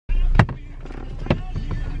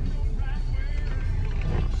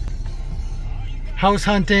House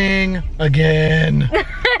hunting again.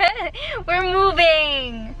 We're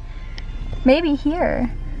moving. Maybe here.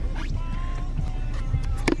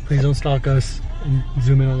 Please don't stalk us and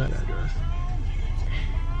zoom in on that address.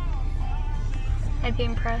 I'd be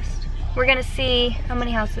impressed. We're gonna see how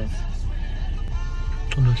many houses.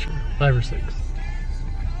 I'm not sure. 5 or 6.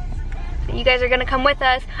 You guys are gonna come with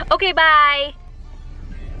us. Okay, bye.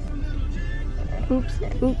 Oops,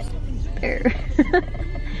 oops. There.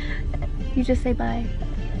 You just say bye.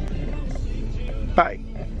 Bye.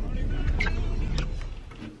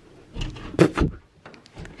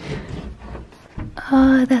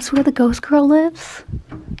 That's where the ghost girl lives?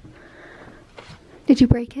 Did you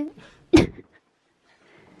break it?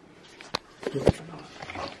 This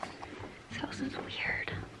house is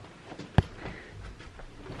weird.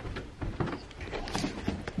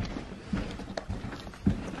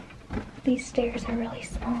 These stairs are really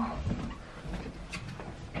small.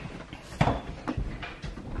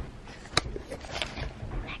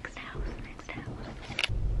 Next house.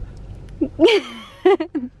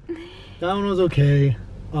 That one was okay.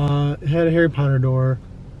 It had a Harry Potter door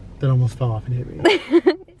that almost fell off and hit me.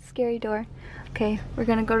 Scary door. Okay, we're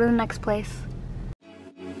gonna go to the next place.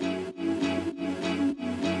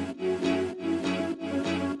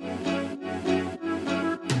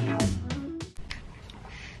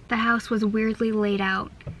 The house was weirdly laid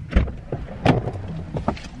out.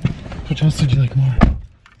 Which house did you like more?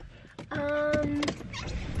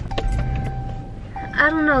 I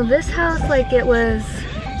don't know. This house, like, it was,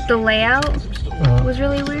 the layout was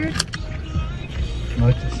really weird. I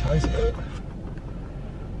like the size of it.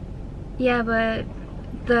 Yeah, but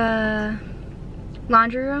the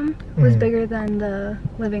laundry room was bigger than the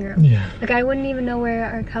living room. Yeah. Like, I wouldn't even know where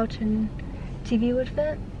our couch and TV would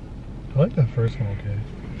fit. I like that first one, okay.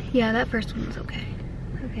 Yeah, that first one was okay.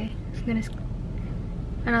 Okay, so I'm gonna...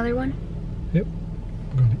 Another one? Yep.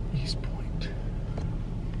 I'm going to East Point.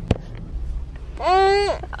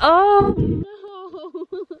 Oh, no!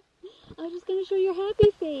 I was just gonna show your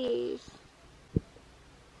happy face.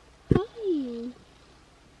 Hi.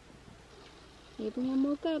 Abraham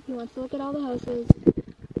woke up. He wants to look at all the houses.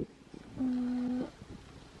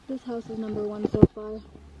 This house is number 1 so far.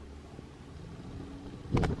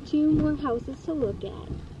 2 more houses to look at.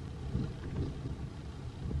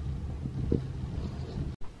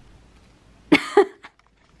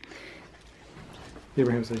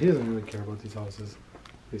 Abraham said he doesn't really care about these houses.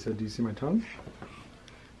 He said, do you see my tongue?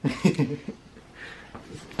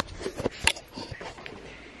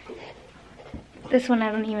 This one,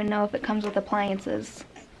 I don't even know if it comes with appliances.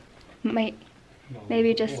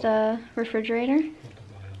 Maybe just a refrigerator?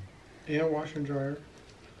 And a washer and dryer.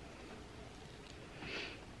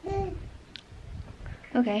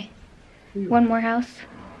 Okay. One more house.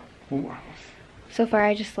 One more house. So far,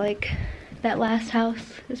 I just like that last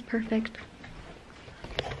house is perfect.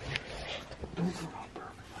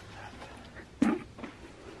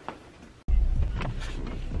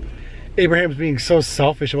 Abraham's being so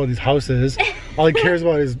selfish about these houses. All he cares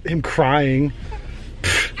about is him crying.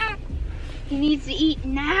 He needs to eat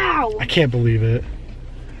now. I can't believe it.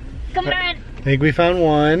 Come on. I think we found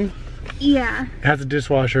one. Yeah. It has a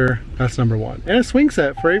dishwasher. That's number 1. And a swing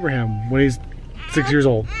set for Abraham when he's 6 years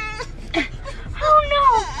old. Oh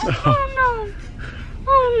no. Oh no.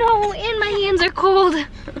 Oh no. And my hands are cold.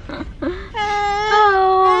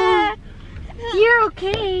 Oh. You're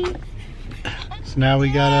okay. So now we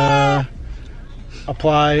gotta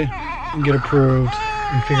apply and get approved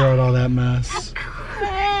and figure out all that mess.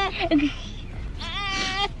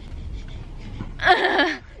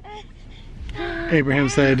 Abraham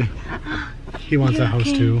said he wants a house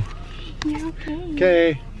too. You're okay.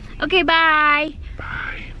 Okay. Okay, bye.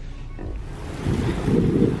 Bye.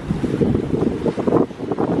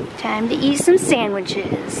 Time to eat some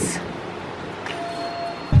sandwiches.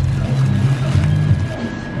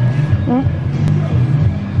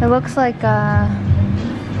 It looks like Candy?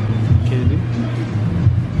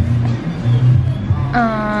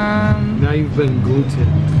 Now you've been gluten.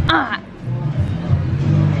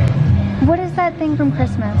 What is that thing from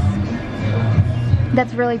Christmas?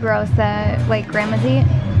 That's really gross that like grandmas eat?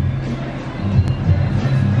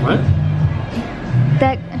 What?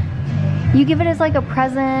 That you give it as like a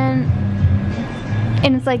present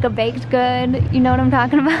and it's like a baked good. You know what I'm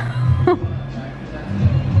talking about?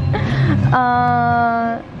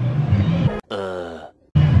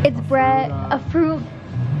 It's bread, a fruit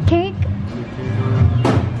cake.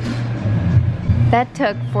 That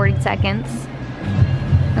took 40 seconds.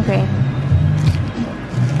 Okay.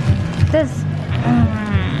 This.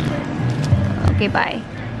 Okay, bye.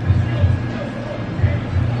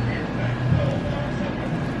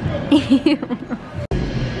 My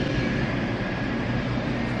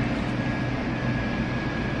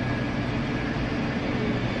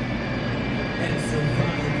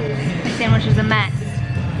sandwich is a mess.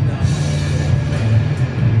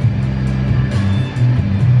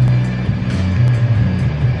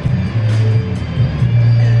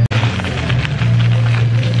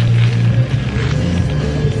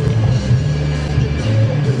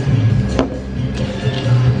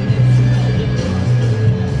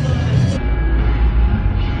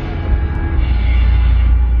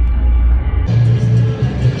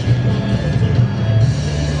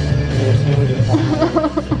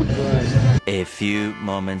 A few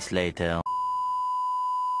moments later.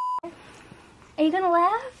 Are you gonna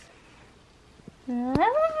laugh?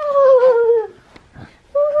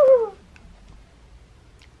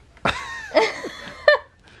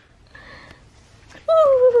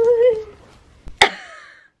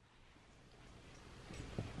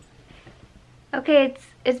 Okay,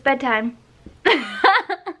 it's bedtime.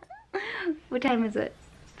 What time is it?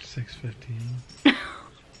 6:15.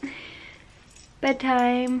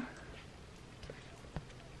 Bedtime.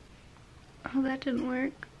 Oh, that didn't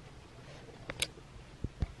work.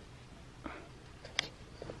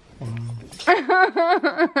 Really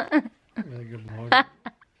good vlog.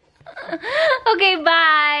 Okay,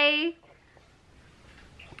 bye.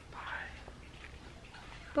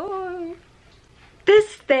 Bye. This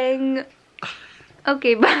thing.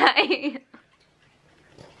 Okay, bye.